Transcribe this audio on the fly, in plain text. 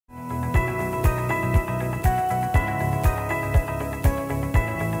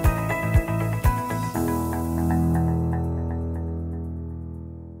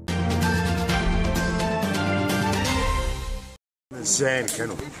here in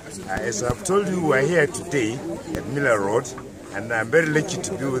Kano. As I've told you, we're here today at Miller Road, and I'm very lucky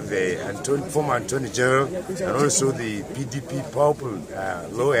to be with the former Attorney General and also the PDP powerful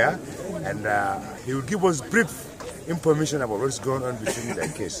lawyer, and he will give us brief information about what's going on between the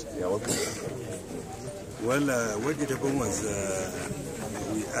case. Yeah, welcome. Well, what did happen was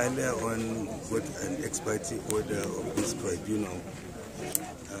we earlier on got an expiry order of this tribunal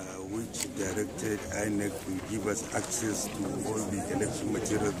which directed INEC to give us access to all the election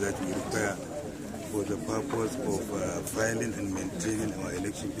materials that we require for the purpose of filing and maintaining our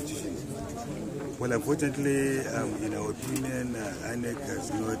election petitions. Well, unfortunately, in our opinion, INEC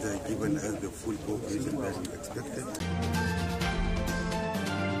has not given us the full cooperation that we expected.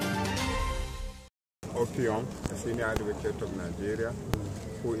 Opium, a senior advocate of Nigeria,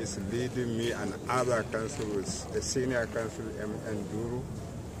 who is leading me and other councillors, a senior council M. Duru,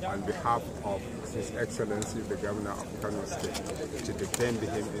 on behalf of His Excellency the Governor of Kano State, to defend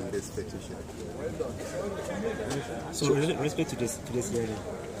him in this petition. So, with respect to this hearing?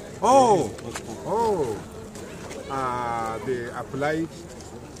 They applied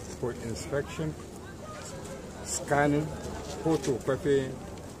for inspection, scanning, photocopying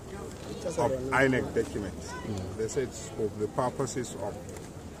of INEC documents. They said for the purposes of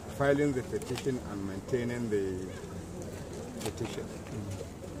filing the petition and maintaining the petition.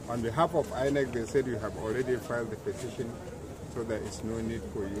 On behalf of INEC, they said you have already filed the petition, so there is no need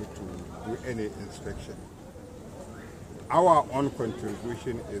for you to do any inspection. Our own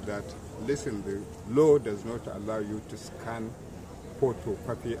contribution is that, listen, the law does not allow you to scan,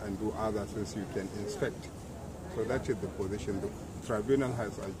 photocopy, and do other things. You can inspect. So that is the position. The tribunal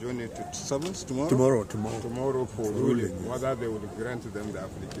has adjourned it to 7th tomorrow? Tomorrow. Tomorrow for ruling, whether they will grant them the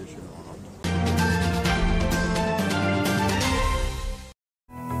application or not.